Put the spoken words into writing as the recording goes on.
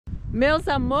Meus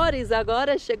amores,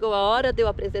 agora chegou a hora de eu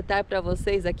apresentar para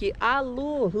vocês aqui a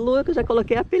Lu. Lu, que eu já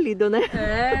coloquei apelido, né?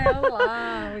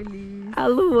 Olá, Elis. A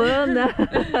Luana,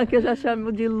 que eu já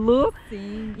chamo de Lu.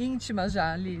 Sim, íntima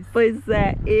já, Liz. Pois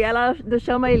é, e ela não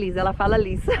chama Elis, ela fala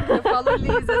Liz. Eu falo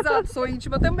Liz, exato, sou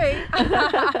íntima também.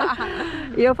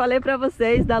 E eu falei para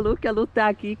vocês da Lu, que a Lu tá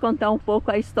aqui, contar um pouco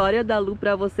a história da Lu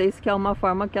para vocês, que é uma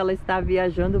forma que ela está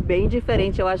viajando bem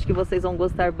diferente. Eu acho que vocês vão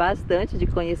gostar bastante de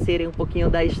conhecerem um pouquinho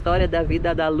da história da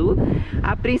vida da Lu.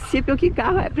 A princípio, que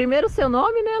carro é? Primeiro o seu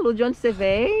nome, né, Lu? De onde você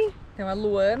vem? Então, a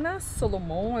Luana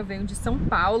Solomon, eu venho de São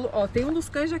Paulo. Ó, tem um dos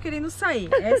cães já querendo sair.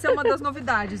 Essa é uma das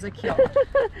novidades aqui, ó.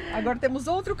 Agora temos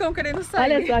outro cão querendo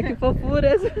sair. Olha só que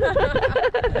fofuras.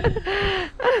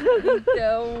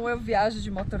 Então, eu viajo de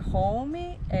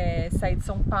motorhome, saí de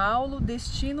São Paulo,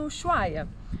 destino Ushuaia.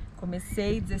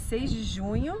 Comecei 16 de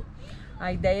junho.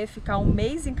 A ideia é ficar um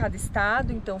mês em cada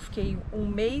estado, então fiquei um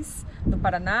mês no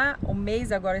Paraná, um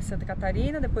mês agora em Santa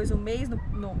Catarina, depois um mês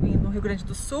no Rio Grande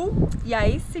do Sul e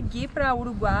aí seguir para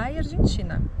Uruguai e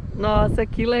Argentina. Nossa,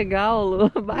 que legal,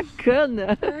 Lu,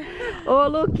 bacana. Ô,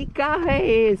 Lu, que carro é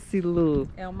esse, Lu?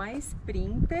 É uma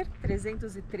Sprinter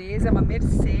 313, é uma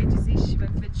Mercedes. Ixi, vai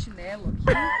ver de chinelo aqui.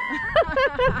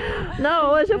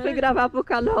 Não, hoje eu fui gravar pro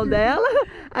canal dela,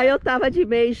 aí eu tava de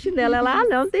meia e chinelo, ela,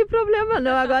 não tem problema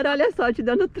não, agora olha só, te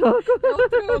dando troco.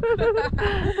 É o troco,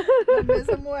 a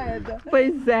mesma moeda.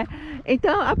 Pois é,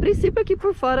 então a princípio aqui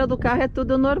por fora do carro é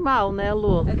tudo normal, né,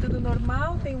 Lu? É tudo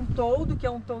normal, tem um toldo, que é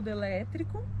um toldo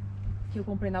elétrico, que eu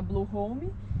comprei na Blue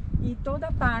Home, e toda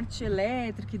a parte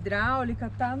elétrica, hidráulica,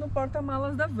 tá no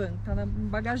porta-malas da van, tá no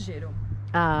bagageiro.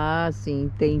 Ah, sim,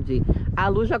 entendi. A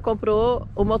Lu já comprou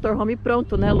o motorhome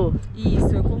pronto, né, Lu?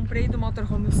 Isso, eu comprei do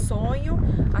motorhome O Sonho.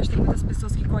 Acho que tem muitas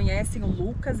pessoas que conhecem o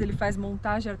Lucas, ele faz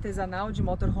montagem artesanal de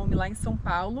motorhome lá em São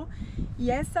Paulo. E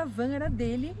essa van era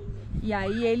dele, e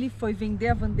aí ele foi vender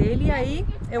a van dele, e aí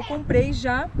eu comprei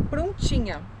já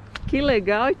prontinha. Que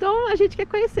legal, então a gente quer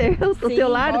conhecer o teu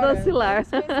lar do oscilar.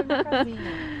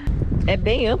 É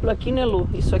bem amplo aqui, né, Lu?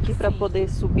 Isso aqui para poder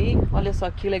subir, olha só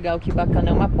que legal, que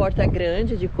bacana. É uma porta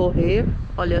grande de correr,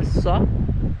 olha só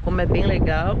como é bem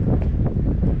legal.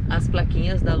 As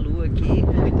plaquinhas da Lu aqui,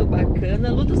 muito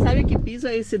bacana. Lu, tu sabe que piso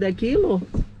é esse daqui, Lu?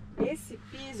 Esse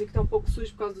piso, que tá um pouco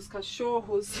sujo por causa dos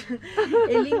cachorros,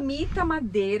 ele imita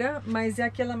madeira, mas é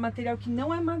aquele material que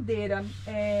não é madeira.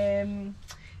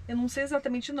 Eu não sei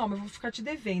exatamente o nome, eu vou ficar te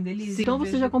devendo, Elise. Então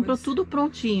você já comprou tudo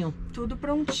prontinho? Tudo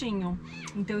prontinho.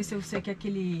 Então isso eu sei que é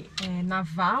aquele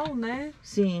naval, né?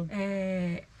 Sim.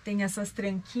 Tem essas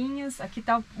tranquinhas. Aqui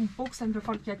tá um pouco saindo pra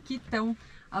fora, porque aqui estão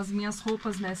as minhas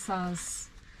roupas nessas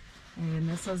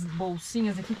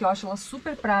bolsinhas aqui, que eu acho elas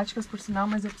super práticas, por sinal,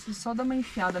 mas eu preciso só dar uma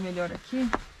enfiada melhor aqui.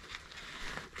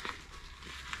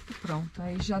 E pronto,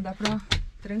 aí já dá pra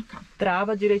trancar.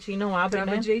 Trava direitinho, não abre, né?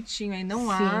 Trava direitinho, aí não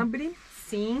abre.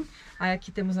 Sim. Aí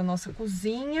aqui temos a nossa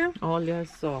cozinha. Olha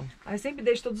só. Aí sempre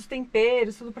deixo todos os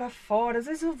temperos, tudo pra fora. Às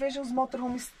vezes eu vejo uns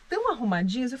motorhomes tão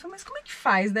arrumadinhos, eu falo, mas como é que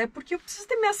faz, né? Porque eu preciso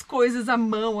ter minhas coisas à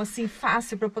mão, assim,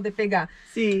 fácil pra poder pegar.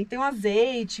 Sim. Tem um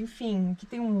azeite, enfim, aqui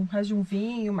tem um resto de um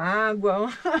vinho, uma água,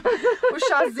 um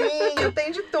chazinho,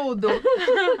 tem de tudo.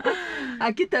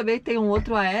 Aqui também tem um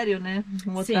outro aéreo, né?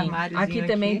 Um outro armáriozinho aqui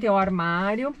também tem o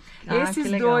armário. Esses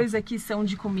que dois aqui são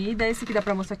de comida. Esse aqui dá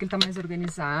pra mostrar que ele tá mais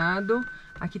organizado.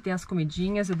 Aqui tem as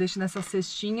comidinhas, eu deixo nessas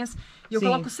cestinhas. E eu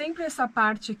coloco sempre essa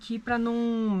parte aqui pra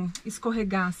não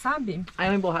escorregar, sabe? Aí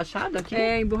é um emborrachado aqui?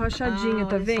 É, emborrachadinha,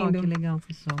 tá vendo? Olha só que legal,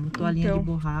 pessoal. Uma toalhinha de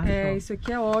borracha. Isso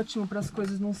aqui é ótimo para as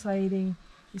coisas não saírem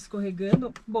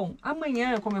escorregando. Bom,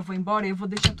 amanhã, como eu vou embora, eu vou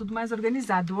deixar tudo mais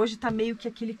organizado. Hoje tá meio que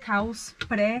aquele caos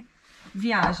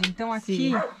pré-viagem. Então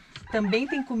aqui também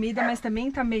tem comida, mas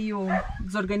também tá meio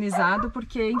desorganizado,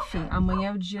 porque, enfim, amanhã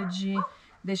é o dia de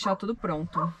deixar tudo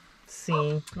pronto.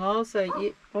 Sim. Nossa,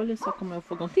 e olha só como é o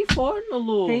fogão. Tem forno,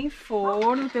 Lu? Tem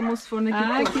forno, temos forno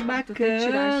aqui. Ah, que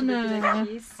bacana.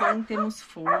 Aqui, sim, temos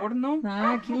forno.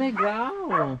 Ah, que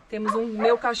legal. Temos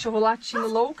meu cachorro latindo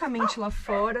loucamente lá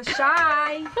fora.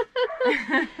 Shai!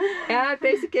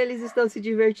 Pense que eles estão se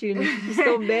divertindo.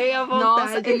 Estão bem à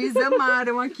vontade. Nossa, eles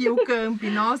amaram aqui o camp.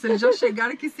 Nossa, eles já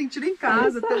chegaram aqui se sentiram em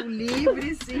casa, estão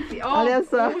livres. Enfim. Olha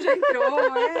só. Um já entrou.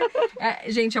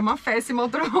 Gente, é uma festa em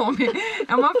motorhome.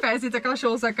 É uma festa entre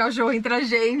cachorro, sai cachorro, entre a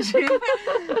gente.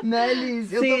 Né,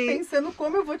 Liz? Eu tô pensando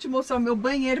como eu vou te mostrar o meu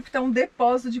banheiro, porque tá um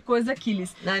depósito de coisa aqui,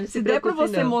 Liz. Não se der pra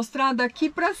você mostrar daqui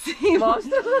pra cima.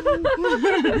 Mostra.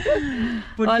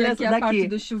 Porque olha aqui a parte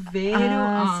do chuveiro.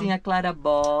 Sim, a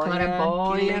clarabóia.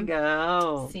 Que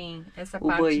legal. Sim, essa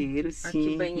parte. O banheiro,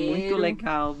 sim. Banheiro. Muito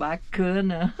legal,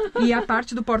 bacana. E a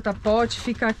parte do porta-pote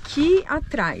fica aqui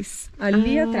atrás.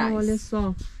 Ali atrás. Olha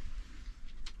só.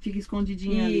 Fica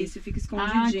escondidinha ali. Isso, fica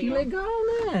escondidinho. Ah, que legal,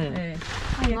 né? É.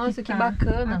 Aí Nossa, aqui que tá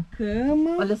bacana. a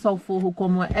cama. Olha só o forro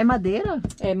como é. É madeira?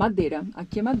 É madeira.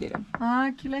 Aqui é madeira.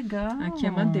 Ah, que legal. Aqui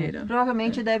é madeira.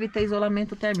 Provavelmente deve ter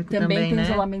isolamento térmico Também também, tem né?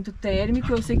 isolamento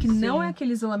térmico. Eu sei que não Sim. é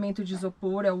aquele isolamento de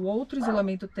isopor, é o outro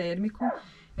isolamento térmico.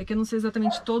 É que eu não sei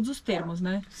exatamente todos os termos,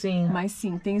 né? Sim. Mas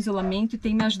sim, tem isolamento e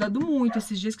tem me ajudado muito.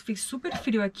 Esses dias que fez super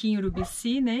frio aqui em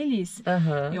Urubici, né, Elis?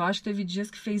 Aham. Eu acho que teve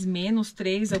dias que fez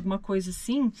 -3, alguma coisa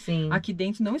assim. Sim. Aqui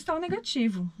dentro não está o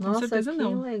negativo. Nossa, com certeza que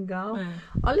não. legal. É.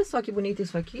 Olha só que bonito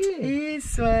isso aqui.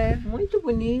 Isso, é. Muito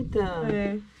bonita.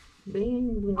 É. Bem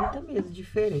bonita mesmo,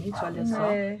 diferente, olha só.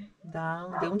 É.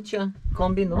 Deu um tchan.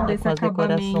 Combinou, né, Desse com as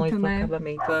decorações, acabamento, com o né?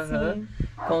 acabamento. Aham. Sim.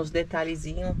 Com os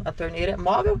detalhezinhos. A torneira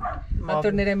móvel? A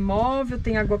torneira é móvel,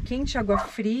 tem água quente e água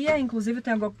fria. Inclusive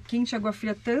tem água quente e água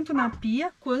fria tanto na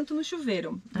pia quanto no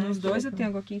chuveiro. Nos dois eu tenho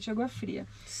água quente e água fria.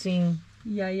 Sim.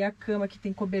 E aí a cama aqui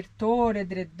tem cobertor,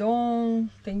 edredom,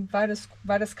 tem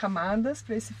várias camadas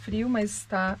para esse frio, mas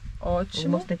tá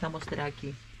ótimo. Vamos tentar mostrar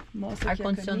aqui. Mostra aqui a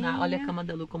Ar-condicionado. caminha. Olha a cama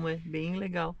da Lu como é bem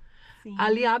legal. Sim.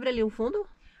 Ali abre ali o fundo?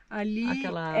 Ali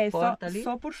Aquela é porta só, ali?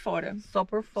 só por fora. Só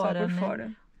por fora, Só por né?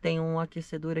 fora. Tem um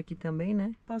aquecedor aqui também,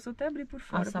 né? Posso até abrir por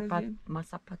fora pra ver. Uma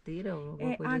sapateira ou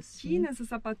alguma coisa Aqui assim. nessa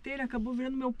sapateira acabou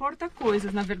virando meu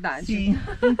porta-coisas, na verdade. Sim.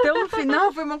 Então no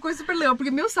final foi uma coisa super legal,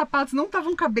 porque meus sapatos não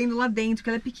estavam cabendo lá dentro, porque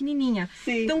ela é pequenininha.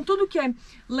 Sim. Então tudo que é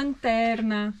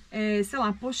lanterna, sei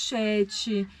lá,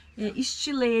 pochete,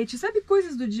 estilete, sabe,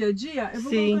 coisas do dia a dia, eu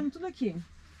vou colocando tudo aqui.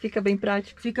 Fica bem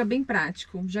prático. Fica bem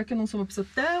prático, já que eu não sou uma pessoa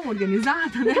tão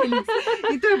organizada, né, Elis?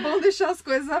 Então é bom deixar as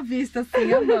coisas à vista,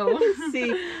 assim, à mão.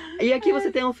 Sim. E aqui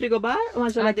você tem um frigobar ou uma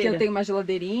geladeira? Aqui eu tenho uma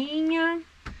geladeirinha.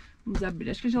 Vamos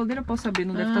abrir. Acho que a geladeira eu posso abrir,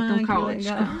 não deve estar tão que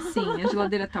caótica. legal. Sim, a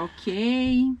geladeira tá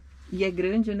ok. E é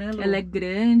grande, né, Lu? Ela é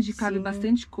grande, cabe Sim.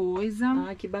 bastante coisa.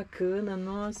 Ah, que bacana,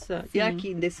 nossa. Sim. E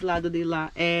aqui, desse lado de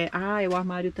lá, é o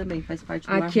armário também, faz parte do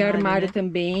armário. Aqui é armário né?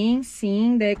 também,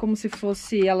 sim. Daí é como se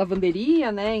fosse a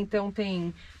lavanderia, né? Então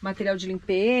tem material de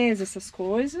limpeza, essas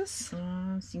coisas.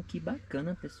 Ah, sim, que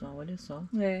bacana, pessoal, olha só.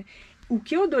 É. O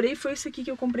que eu adorei foi esse aqui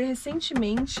que eu comprei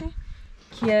recentemente,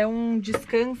 que é um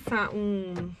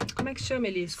como é que chama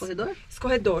ele? Escorredor?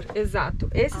 Escorredor, exato.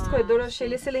 Esse escorredor eu achei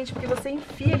ele excelente, porque você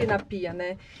enfia ele na pia,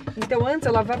 né? Então antes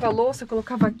eu lavava a louça, eu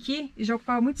colocava aqui e já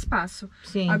ocupava muito espaço.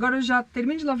 Sim. Agora eu já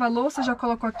termino de lavar a louça, já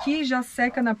coloco aqui, já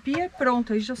seca na pia e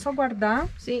pronto. Aí já é só guardar.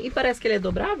 Sim, e parece que ele é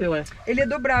dobrável, é? Ele é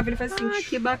dobrável, ele faz assim. Ah,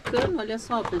 que bacana, olha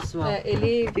só, pessoal.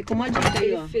 Ele Fica uma dica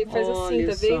aí, ó. faz assim, Olha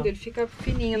tá só. vendo? Ele fica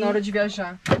fininho na hora de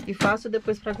viajar. E fácil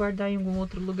depois pra guardar em algum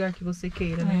outro lugar que você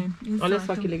queira, né? Olha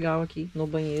só que legal aqui no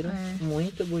banheiro.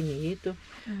 Muito bonito.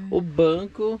 O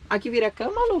banco. Aqui vira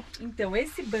cama, Lu? Então,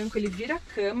 esse banco, ele vira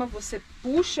cama, você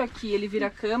puxa aqui, ele vira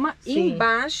cama, e Sim.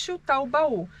 embaixo tá o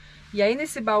baú. E aí,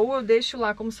 nesse baú, eu deixo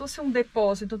lá como se fosse um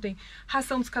depósito. Então, tem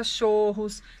ração dos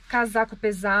cachorros, casaco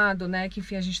pesado, né? Que,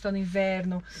 enfim, a gente tá no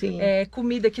inverno. Sim.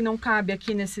 Comida que não cabe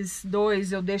aqui nesses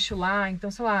dois, eu deixo lá. Então,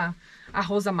 sei lá,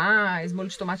 arroz a mais, molho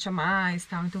de tomate a mais,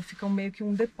 tal. Então, fica meio que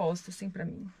um depósito, assim, pra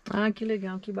mim. Ah, que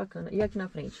legal, que bacana. E aqui na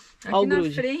frente? Aqui Ó o na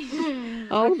grude. frente...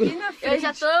 Ó o Aqui grude. na frente... Eu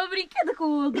já tô brincando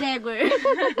com o Gregor.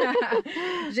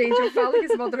 Gente, eu falo que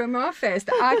esse motorhome é uma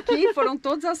festa. Aqui foram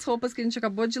todas as roupas que a gente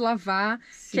acabou de lavar,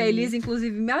 Sim. que a Elisa,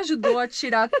 inclusive, me ajudou a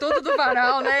tirar tudo do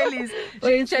varal, né, Elisa?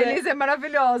 Gente, a Elisa é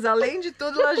maravilhosa. Além de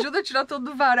tudo, ela ajuda a tirar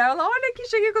tudo do varal. Ela, olha aqui,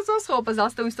 cheguei com as suas roupas.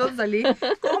 Elas estão todas ali.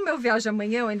 Como eu viajo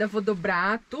amanhã, eu ainda vou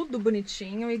dobrar tudo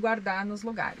bonitinho e guardar nos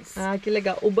lugares. Ah, que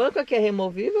legal. O banco aqui é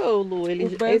removível, Lu? O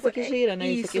banco Esse aqui gira, né?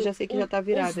 Isso isso, aqui eu já sei que já tá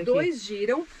virado os aqui. dois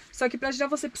giram, só que pra girar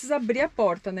você precisa abrir a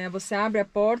porta, né? Você abre a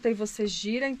porta e você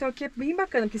gira, então aqui é bem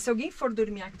bacana, porque se alguém for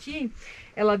dormir aqui,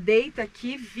 ela deita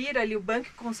aqui, vira ali o banco,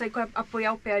 consegue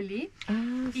apoiar o pé ali.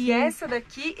 E essa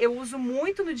daqui eu uso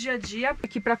muito no dia a dia,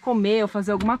 aqui pra comer ou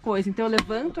fazer alguma coisa. Então eu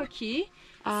levanto aqui,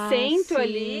 sento sim,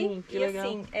 ali que e legal.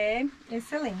 assim, é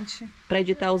excelente. Pra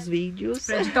editar os vídeos.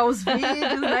 Pra editar os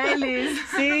vídeos, né, Elis?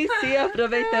 Sim, sim,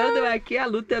 aproveitando aqui, a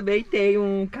Lu também tem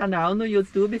um canal no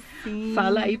YouTube. Sim.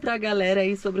 Fala aí pra galera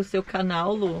aí sobre o seu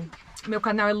canal, Lu. Meu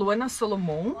canal é Luana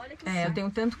Solomon. Eu tenho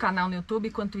tanto canal no YouTube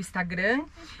quanto o Instagram,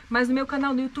 mas no meu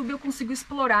canal no YouTube eu consigo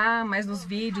explorar mais nos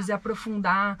vídeos e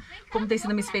aprofundar como tem sido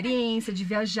a minha experiência de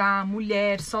viajar,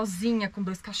 mulher, sozinha, com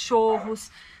 2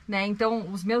 cachorros, né? Então,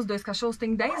 os meus 2 cachorros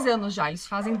têm 10 anos já, eles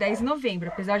fazem 10 em novembro.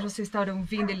 Apesar de vocês estarem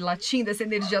ouvindo ele latindo, essa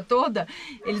energia toda,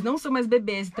 eles não são mais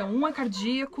bebês. Então, um é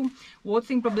cardíaco, o outro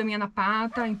tem probleminha na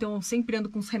pata, então eu sempre ando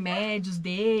com os remédios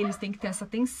deles, tem que ter essa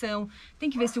atenção. Tem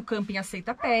que ver se o camping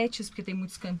aceita pets, porque tem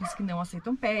muitos campings que não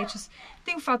aceitam pets.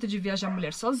 Tem o fato de viajar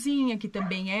mulher sozinha, que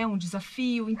também é um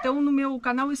desafio. Então, no meu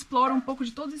canal eu exploro um pouco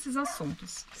de todos esses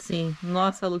assuntos. Sim,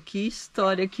 nossa, Lu, que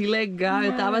história, que legal.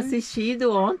 Eu tava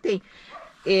assistindo ontem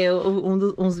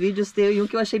uns vídeos teus e um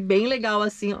que eu achei bem legal,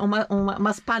 assim,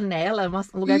 umas panelas,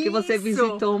 um lugar que você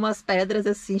visitou, umas pedras,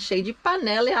 assim, cheio de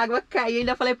panela e a água cai. E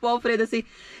ainda falei pro Alfredo assim,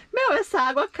 meu, essa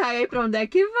água cai aí, pra onde é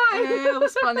que vai?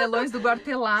 Os panelões do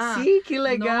Guartelá. Sim, que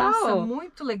legal. Nossa,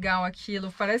 muito legal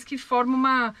aquilo. Parece que forma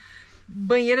uma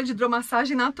banheira de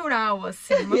hidromassagem natural,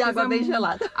 assim. E água bem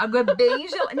gelada. Água bem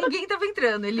gelada. Ninguém tava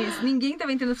entrando, Elis. Ninguém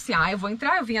tava entrando assim, eu vou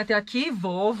entrar, eu vim até aqui,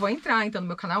 vou entrar. Então, no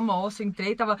meu canal mostro,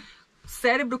 entrei, tava... O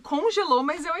cérebro congelou,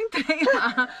 mas eu entrei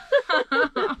lá.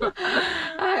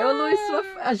 Ô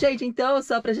Luiz, gente, então,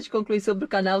 só pra gente concluir sobre o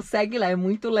canal, segue lá, é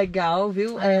muito legal,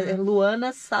 viu? É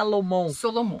Luana Solomon.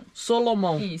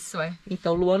 Isso, é.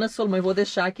 Então, Luana Solomon, eu vou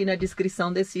deixar aqui na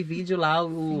descrição desse vídeo lá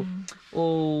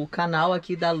o canal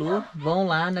aqui da Lu. Vão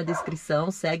lá na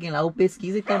descrição, seguem lá, ou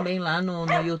pesquisem também lá no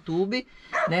YouTube,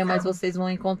 né? Mas vocês vão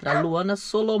encontrar Luana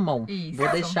Solomon. Isso. Vou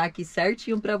deixar aqui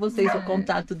certinho pra vocês o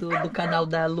contato do canal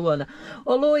da Luana.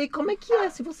 Ô Lu, e como é que é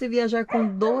se você viajar com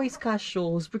 2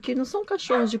 cachorros? Porque não são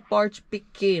cachorros de porte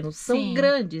pequeno, são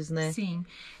grandes, né? Sim.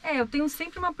 Eu tenho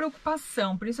sempre uma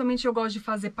preocupação, principalmente eu gosto de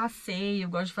fazer passeio, eu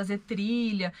gosto de fazer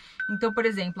trilha. Então, por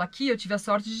exemplo, aqui eu tive a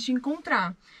sorte de te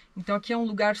encontrar. Então aqui é um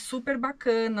lugar super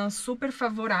bacana, super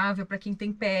favorável para quem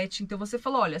tem pet. Então você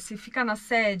falou, olha, se ficar na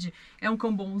sede, é um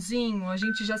cão bonzinho, a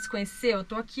gente já se conheceu, eu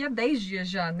tô aqui há 10 dias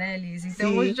já, né, Liz?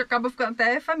 Então a gente acaba ficando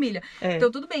até família. Então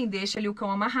tudo bem, deixa ali o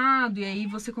cão amarrado e aí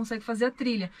você consegue fazer a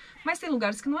trilha. Mas tem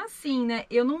lugares que não é assim, né?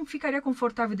 Eu não ficaria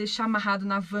confortável deixar amarrado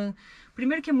na van.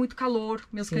 Primeiro que é muito calor,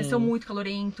 meus cães são muito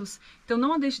calorentos, então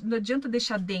não adianta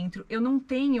deixar dentro. Eu não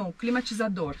tenho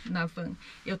climatizador na van,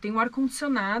 eu tenho um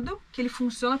ar-condicionado que ele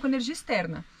funciona com energia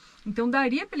externa. Então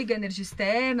daria para ligar energia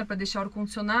externa, para deixar o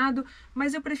ar-condicionado,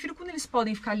 mas eu prefiro quando eles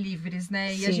podem ficar livres,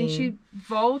 né? E a gente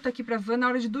volta aqui para a van na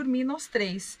hora de dormir nós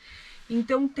 3.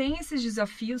 Então tem esses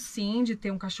desafios sim de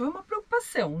ter um cachorro, é uma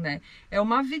preocupação, né? É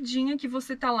uma vidinha que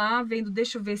você tá lá vendo,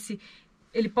 deixa eu ver se...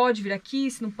 Ele pode vir aqui,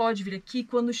 se não pode vir aqui.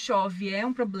 Quando chove é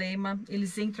um problema.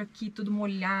 Eles entram aqui tudo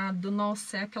molhado.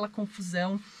 Nossa, é aquela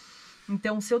confusão.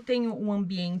 Então, se eu tenho um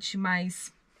ambiente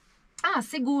mais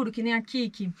seguro, que nem aqui,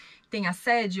 que tem a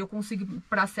sede, eu consigo ir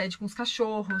pra sede com os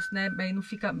cachorros, né? Aí não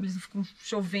fica, eles não ficam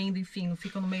chovendo, enfim, não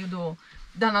ficam no meio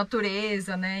da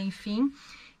natureza, né? Enfim.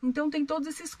 Então tem todos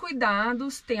esses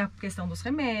cuidados, tem a questão dos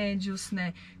remédios,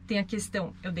 né? Tem a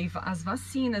questão, eu dei as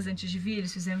vacinas antes de vir,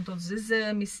 eles fizeram todos os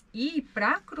exames. E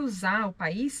para cruzar o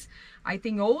país, aí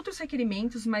tem outros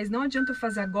requerimentos, mas não adianta eu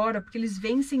fazer agora, porque eles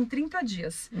vencem em 30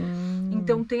 dias.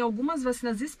 Então tem algumas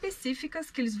vacinas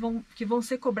específicas que vão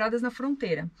ser cobradas na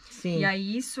fronteira. Sim. E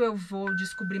aí isso eu vou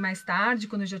descobrir mais tarde,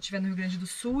 quando eu já estiver no Rio Grande do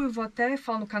Sul, eu vou até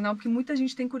falar no canal, porque muita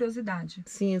gente tem curiosidade.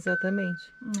 Sim, exatamente.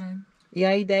 E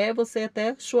a ideia é você ir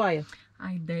até Ushuaia.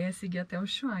 A ideia é seguir até o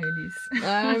Ushuaia, Elis.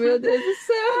 Ai, meu Deus do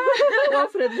céu. O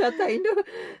Alfredo já tá indo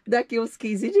daqui uns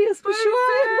 15 dias pro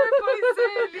Ushuaia. Pois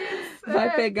é, Elis.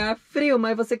 Vai pegar frio,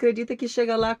 mas você acredita que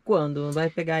chega lá quando? Vai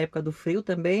pegar a época do frio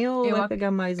também ou vai pegar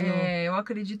mais no... Eu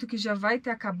acredito que já vai ter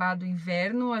acabado o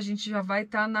inverno, a gente já vai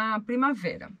estar na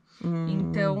primavera.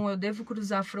 Então eu devo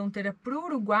cruzar a fronteira pro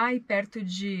Uruguai perto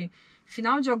de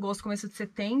final de agosto, começo de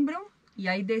setembro. E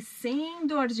aí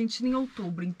descendo a Argentina em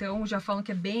outubro, então já falam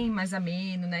que é bem mais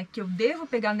ameno, né? Que eu devo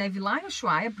pegar neve lá em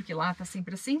Ushuaia, porque lá tá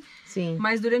sempre assim. Sim.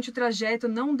 Mas durante o trajeto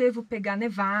eu não devo pegar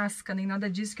nevasca, nem nada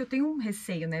disso, que eu tenho um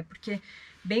receio, né? Porque,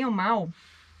 bem ou mal,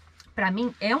 pra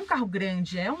mim é um carro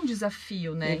grande, é um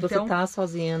desafio, né? E você tá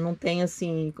sozinha, não tem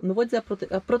assim, não vou dizer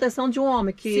a proteção de um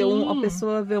homem, que uma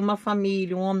pessoa vê uma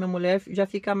família, um homem, uma mulher, já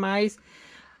fica mais...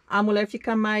 A mulher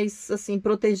fica mais, assim,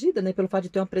 protegida, né? Pelo fato de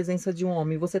ter uma presença de um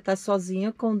homem. Você tá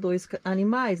sozinha com 2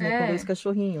 animais, né? Com 2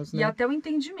 cachorrinhos, né? E até o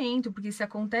entendimento, porque se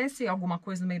acontece alguma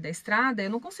coisa no meio da estrada, eu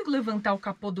não consigo levantar o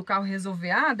capô do carro e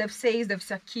resolver, deve ser isso, deve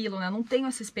ser aquilo, né? Eu não tenho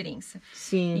essa experiência.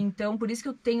 Sim. Então, por isso que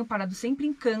eu tenho parado sempre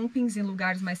em campings, em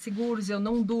lugares mais seguros. Eu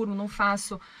não durmo, não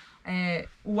faço...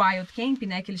 o wild camp,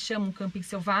 né? Que eles chamam camping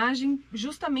selvagem.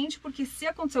 Justamente porque se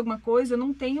acontecer alguma coisa, eu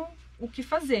não tenho... o que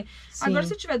fazer. Sim. Agora,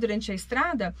 se eu estiver durante a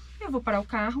estrada, eu vou parar o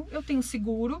carro, eu tenho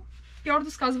seguro, pior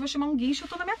dos casos, eu vou chamar um guincho, eu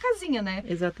tô na minha casinha, né?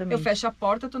 Exatamente. Eu fecho a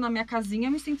porta, eu tô na minha casinha,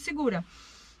 eu me sinto segura.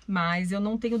 Mas eu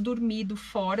não tenho dormido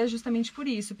fora justamente por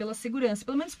isso, pela segurança,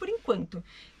 pelo menos por enquanto.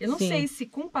 Eu não sei se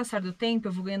com o passar do tempo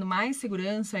eu vou ganhando mais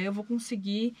segurança, aí eu vou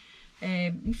conseguir,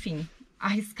 enfim,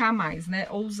 arriscar mais, né?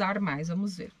 Ou usar mais,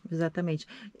 vamos ver. Exatamente.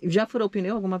 Já furou o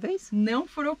pneu alguma vez? Não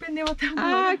furou o pneu até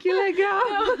agora. Ah, que legal!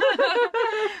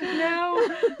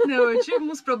 Não, eu tive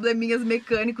uns probleminhas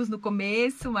mecânicos no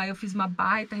começo, aí eu fiz uma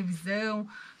baita revisão,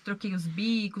 troquei os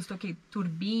bicos, troquei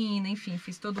turbina, enfim,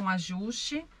 fiz todo um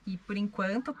ajuste e por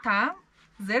enquanto tá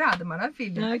zerado,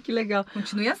 maravilha. Ah, que legal.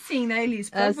 Continue assim, né, Elis,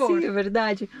 por favor. Sim, é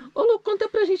verdade. Ô Lu, conta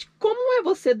pra gente, como é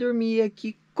você dormir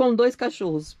aqui com 2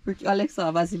 cachorros? Porque olha só,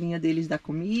 a vasilhinha deles da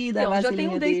comida, a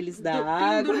vasilhinha deles da água.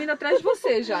 Tenho dormindo atrás de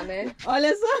você já, né?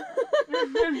 Olha só.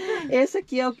 Esse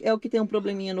aqui é o que tem um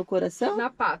probleminha no coração? Na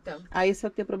pata. Ah, esse é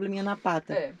o que tem probleminha na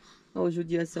pata. Ou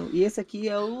judiação. E esse aqui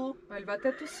é o... Ele vai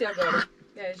até tossir agora.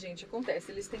 Gente,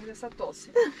 acontece, eles têm essa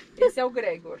tosse. Esse é o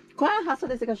Gregor. Qual é a raça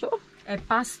desse cachorro? É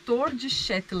pastor de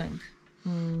Shetland.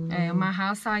 É uma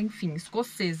raça, enfim,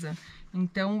 escocesa.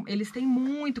 Então, eles têm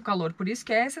muito calor. Por isso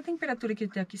que essa temperatura que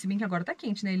tá aqui, se bem que agora tá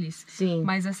quente, né, Elis? Sim.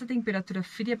 Mas essa temperatura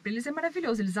fria pra eles é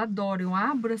maravilhoso. Eles adoram. Eu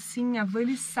abro assim, a van,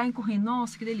 eles saem correndo.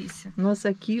 Nossa, que delícia.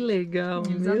 Nossa, que legal.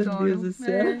 Eles Meu adoram. Deus do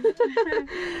céu.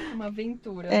 Uma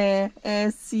aventura.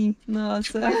 Sim.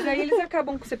 Nossa. Mas aí eles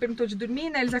acabam, você perguntou de dormir,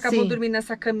 né? Eles acabam dormindo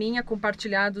nessa caminha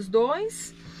compartilhada, os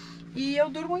 2. E eu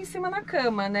durmo em cima na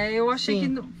cama, né? Eu achei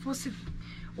que fosse...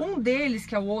 Um deles,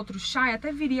 que é o outro, o Shai,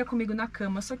 até viria comigo na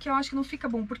cama, só que eu acho que não fica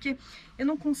bom, porque eu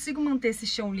não consigo manter esse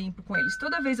chão limpo com eles.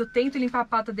 Toda vez eu tento limpar a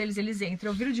pata deles, eles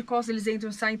entram. Eu viro de costas, eles entram,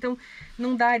 saem, então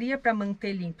não daria pra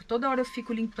manter limpo. Toda hora eu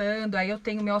fico limpando, aí eu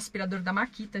tenho meu aspirador da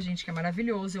Makita, gente, que é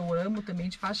maravilhoso, eu amo também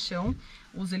de paixão,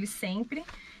 uso ele sempre.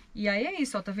 E aí é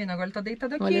isso, ó, tá vendo? Agora ele tá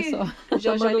deitado aqui. Olha só,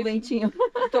 já o ventinho.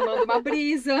 Tomando uma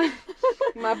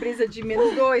brisa de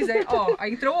 -2, aí, ó,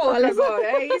 aí entrou outro agora.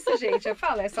 É isso, gente, eu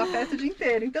falo, é só festa o dia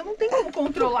inteiro, então não tem como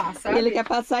controlar, sabe? E ele quer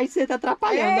passar e você tá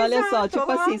atrapalhando, olha só, tipo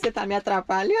assim, você tá me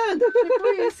atrapalhando. Tipo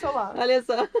isso, lá. Olha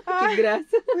só, que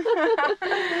graça.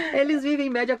 Eles vivem em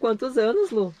média quantos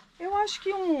anos, Lu? Eu acho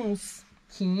que uns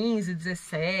 15,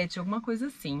 17, alguma coisa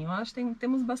assim. Eu acho que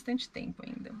temos bastante tempo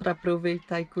ainda. Pra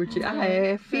aproveitar e curtir.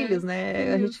 Filhos, né?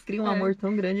 Filhos, a gente cria um amor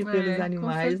tão grande pelos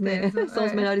animais, né? São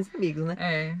os melhores amigos,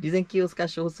 né? Dizem que os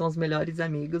cachorros são os melhores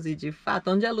amigos e, de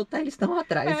fato, onde a Lu tá, eles estão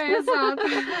atrás. Exato.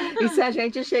 E se a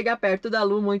gente chega perto da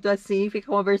Lu muito assim, fica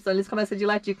conversando, eles começam a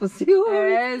dilatir com o ciúme.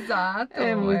 Exato.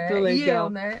 É muito legal. E eu,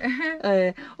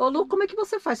 né? Ô, Lu, como é que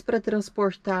você faz pra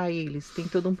transportar eles? Tem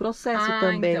todo um processo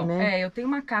também, então, né? Eu tenho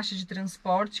uma caixa de transporte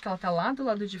que ela tá lá do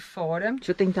lado de fora. Deixa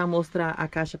eu tentar mostrar a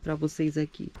caixa pra vocês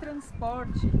aqui. O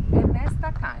transporte é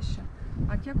nesta caixa.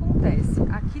 Aqui acontece,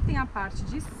 aqui tem a parte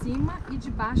de cima e de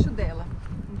baixo dela.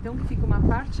 Então fica uma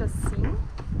parte assim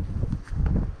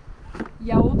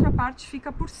e a outra parte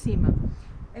fica por cima.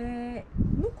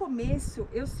 No começo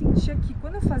eu sentia que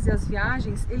quando eu fazia as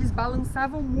viagens, eles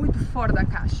balançavam muito fora da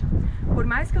caixa. Por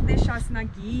mais que eu deixasse na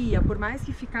guia, por mais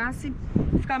que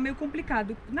ficava meio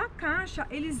complicado. Na caixa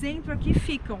eles entram aqui e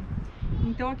ficam.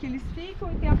 Então aqui eles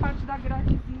ficam e tem a parte da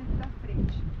gradezinha aqui da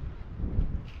frente.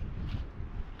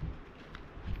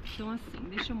 Então assim,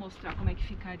 deixa eu mostrar como é que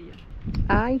ficaria.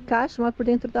 Ah, encaixa uma por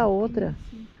dentro da outra.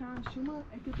 Isso, encaixa. Uma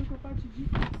é que eu tô com a parte de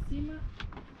cima.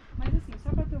 Mas assim, só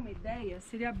pra ter uma ideia,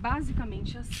 seria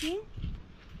basicamente assim.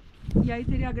 E aí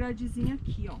teria a gradezinha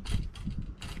aqui, ó.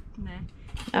 Né?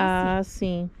 Então,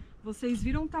 assim, sim. Vocês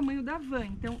viram o tamanho da van.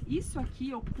 Então isso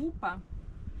aqui ocupa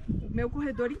o meu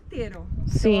corredor inteiro.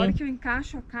 Então, na hora que eu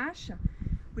encaixo a caixa,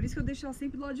 por isso que eu deixo ela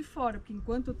sempre do lado de fora. Porque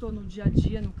enquanto eu tô no dia a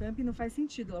dia, no camping, não faz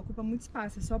sentido. Ela ocupa muito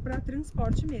espaço, é só pra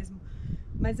transporte mesmo.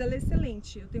 Mas ela é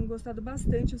excelente, eu tenho gostado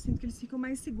bastante. Eu sinto que eles ficam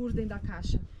mais seguros dentro da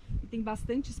caixa. E tem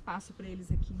bastante espaço para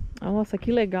eles aqui. Nossa, que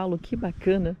legal, Lu, que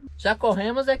bacana. Já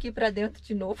corremos aqui para dentro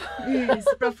de novo.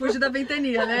 Isso, para fugir da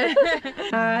ventania, né?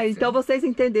 Então vocês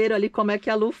entenderam ali como é que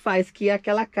a Lu faz, que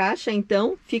aquela caixa,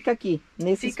 então, fica aqui,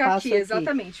 nesse espaço aqui.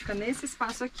 Exatamente, fica nesse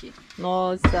espaço aqui.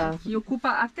 Nossa. E ocupa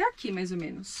até aqui, mais ou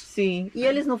menos. Sim. E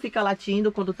eles não ficam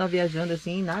latindo quando tá viajando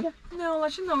assim, nada? Não,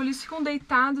 late não. Eles ficam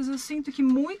deitados, eu sinto que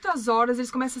muitas horas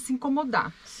eles começam a se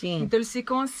incomodar. Sim. Então eles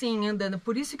ficam assim, andando.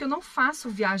 Por isso que eu não faço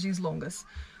viagens longas.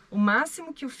 O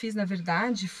máximo que eu fiz, na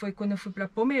verdade, foi quando eu fui para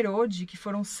Pomerode, que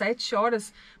foram 7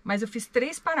 horas, mas eu fiz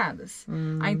 3 paradas.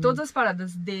 Aí em todas as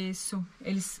paradas desço,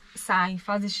 eles saem,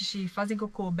 fazem xixi, fazem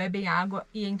cocô, bebem água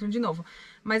e entram de novo.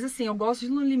 Mas assim, eu gosto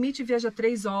de no limite viajar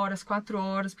 3 horas, 4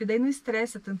 horas, porque daí não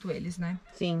estressa tanto eles, né?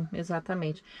 Sim,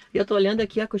 exatamente. E eu tô olhando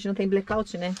aqui, a cortina tem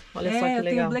blackout, né? Olha só que legal.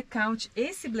 Tem um blackout.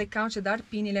 Esse blackout é da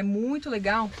Arpine, ele é muito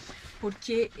legal,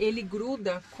 porque ele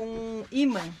gruda com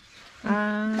ímã.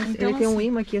 Ah, então, ele tem um assim,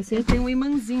 imã aqui assim? Ele tem um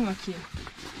imãzinho aqui.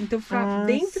 Então,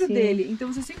 dentro sim. dele.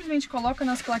 Então, você simplesmente coloca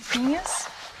nas plaquinhas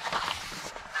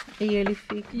E ele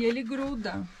fica. e ele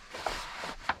gruda.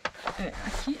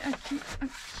 Aqui, aqui,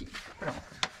 aqui.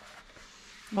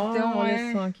 Pronto. Então,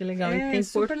 olha só que legal. E tem por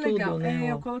super tudo, legal.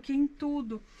 né? Eu coloquei em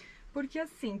tudo. Porque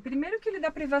assim, primeiro que ele dá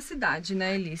privacidade,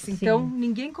 né, Elis? Sim. Então,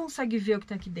 ninguém consegue ver o que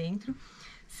tá aqui dentro.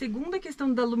 Segundo, a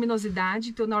questão da luminosidade.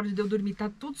 Então, na hora de eu dormir,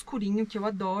 tá tudo escurinho, que eu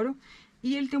adoro.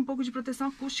 E ele tem um pouco de proteção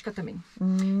acústica também.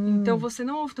 Então, você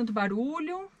não ouve tanto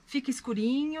barulho, fica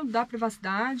escurinho, dá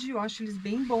privacidade. Eu acho eles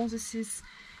bem bons, esses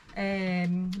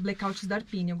blackouts da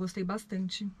Alpine. Eu gostei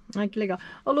bastante. Ai, que legal.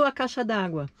 Ô, Lu, a caixa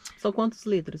d'água, são quantos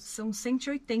litros? São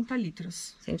 180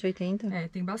 litros. 180?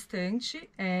 Tem bastante.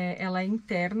 Ela é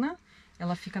interna,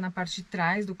 ela fica na parte de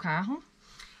trás do carro.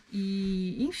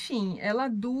 E, enfim, ela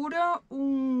dura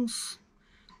uns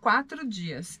 4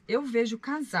 dias. Eu vejo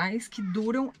casais que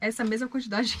duram essa mesma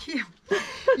quantidade que eu.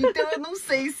 Então eu não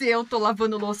sei se eu tô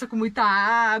lavando louça com muita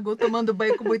água, ou tomando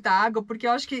banho com muita água, porque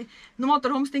eu acho que no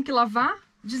motorhome você tem que lavar,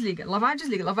 desliga, lavar,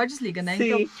 desliga, né? Sim.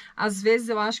 Então, às vezes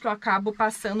eu acho que eu acabo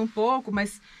passando um pouco,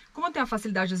 mas como eu tenho a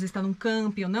facilidade de às vezes estar num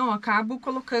camping ou não, eu acabo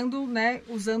colocando, né,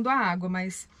 usando a água,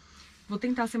 mas vou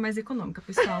tentar ser mais econômica,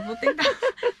 pessoal. Vou tentar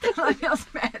pelas minhas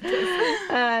metas.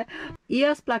 E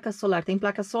as placas solar? Tem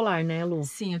placa solar, né, Lu?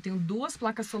 Sim, eu tenho 2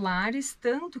 placas solares,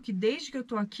 tanto que desde que eu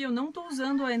tô aqui, eu não tô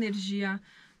usando a energia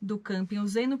do camping. Eu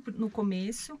usei no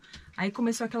começo, aí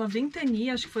começou aquela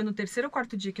ventania, acho que foi no 3º ou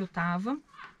 4º dia que eu tava.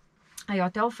 Aí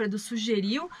até o Alfredo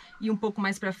sugeriu ir um pouco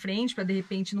mais pra frente, pra de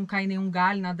repente não cair nenhum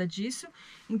galho, nada disso.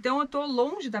 Então eu tô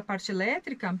longe da parte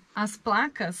elétrica, as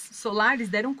placas solares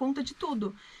deram conta de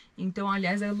tudo. Então,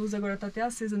 aliás, a luz agora tá até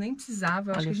acesa, eu nem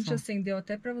precisava. Eu acho que a gente acendeu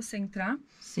até pra você entrar.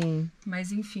 Sim.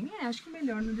 Mas enfim, acho que é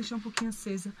melhor não deixar um pouquinho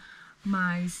acesa.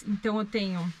 Mas, então eu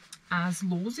tenho as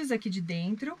luzes aqui de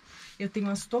dentro, eu tenho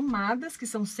as tomadas, que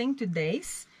são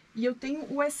 110, e eu tenho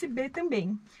USB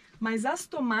também. Mas as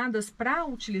tomadas, para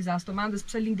utilizar as tomadas,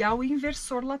 precisa ligar o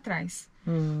inversor lá atrás.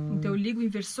 Então eu ligo o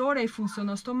inversor, aí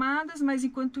funcionam as tomadas, mas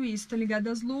enquanto isso, tá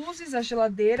ligada as luzes, a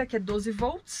geladeira, que é 12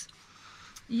 volts.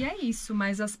 E é isso,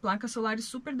 mas as placas solares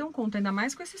super dão conta, ainda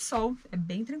mais com esse sol, é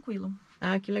bem tranquilo.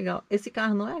 Ah, que legal. Esse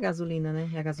carro não é a gasolina, né?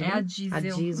 É a gasolina? É a diesel. A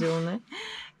diesel, né?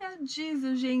 É a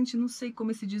diesel, gente, não sei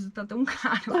como esse diesel tá tão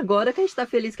caro. Agora que a gente tá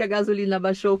feliz que a gasolina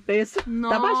baixou o preço,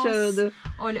 Nossa. tá baixando.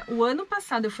 Olha, o ano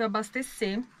passado eu fui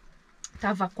abastecer,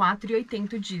 tava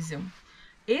 4,80 o diesel.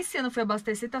 Esse ano eu fui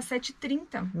abastecer, tá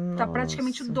 7,30. Tá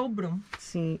praticamente o dobro.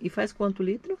 Sim, e faz quanto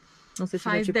litro? Não sei se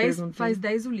Faz já te 10, perguntei. faz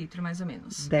 10 o litro, mais ou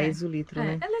menos. 10 o litro,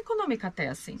 né? Ela é econômica até,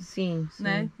 assim. Sim, sim.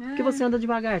 Né? Porque você anda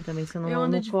devagar também, você não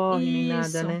Eu corre nem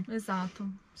nada, né? Exato.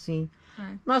 Sim.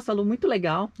 Nossa, Lu, muito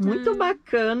legal, muito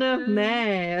bacana,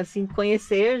 né? Assim,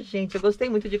 conhecer, gente. Eu gostei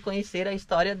muito de conhecer a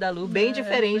história da Lu, bem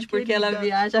diferente, porque ela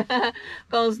viaja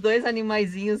com os 2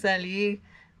 animaizinhos ali.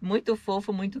 Muito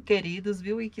fofo, muito queridos,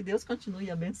 viu? E que Deus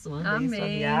continue abençoando aí sua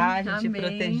viagem, te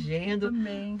protegendo.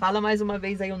 Amém. Fala mais uma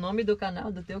vez aí o nome do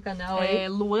canal, do teu canal aí. É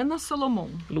Luana Solomon.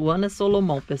 Luana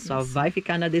Solomon, pessoal. Isso. Vai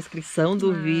ficar na descrição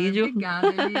do vídeo. Obrigada,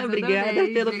 Elisa. Obrigada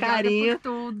pelo carinho. Obrigada por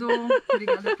tudo.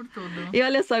 Obrigada por tudo. E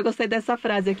olha só, eu gostei dessa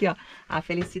frase aqui, ó. A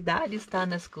felicidade está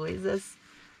nas coisas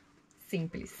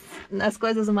simples. Nas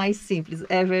coisas mais simples,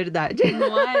 é verdade.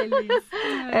 Não é, Elis?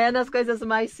 É nas coisas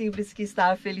mais simples que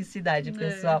está a felicidade,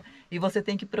 pessoal. E você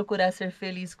tem que procurar ser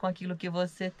feliz com aquilo que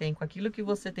você tem. Com aquilo que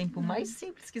você tem, por mais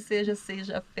simples que seja,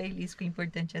 seja feliz. Que o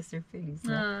importante é ser feliz,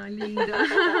 né? Ah, linda.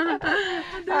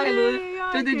 Ai,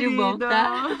 Lu, tudo de bom,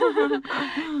 tá?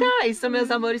 Então é isso,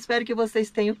 meus amores. Espero que vocês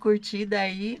tenham curtido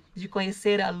aí de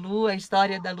conhecer a Lu, a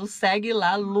história da Lu. Segue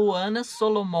lá, Luana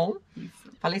Solomon. Isso.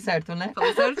 Falei certo, né?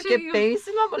 Falei certinho. Porque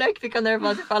pense numa mulher que fica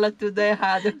nervosa e fala tudo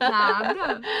errado.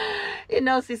 Nada. E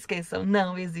não se esqueçam,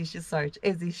 não existe sorte,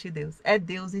 existe Deus. É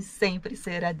Deus e sempre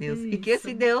será Deus. Isso. E que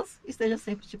esse Deus esteja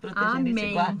sempre te protegendo e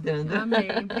te guardando.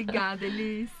 Amém. Obrigada,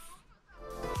 Elis.